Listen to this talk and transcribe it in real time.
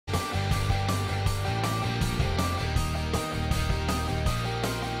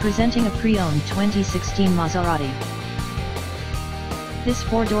Presenting a pre-owned 2016 Maserati. This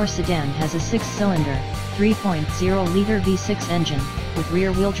four-door sedan has a six-cylinder, 3.0-liter V6 engine, with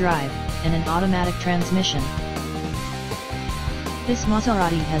rear-wheel drive, and an automatic transmission. This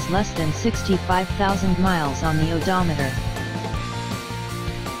Maserati has less than 65,000 miles on the odometer.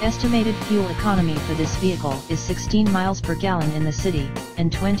 Estimated fuel economy for this vehicle is 16 miles per gallon in the city,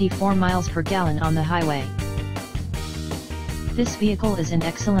 and 24 miles per gallon on the highway. This vehicle is in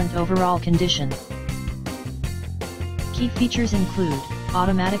excellent overall condition. Key features include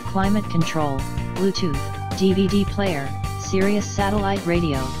automatic climate control, Bluetooth, DVD player, Sirius satellite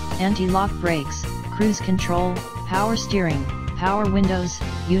radio, anti-lock brakes, cruise control, power steering, power windows,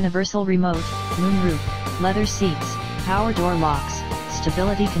 universal remote, moonroof, leather seats, power door locks,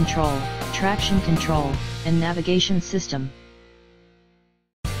 stability control, traction control, and navigation system.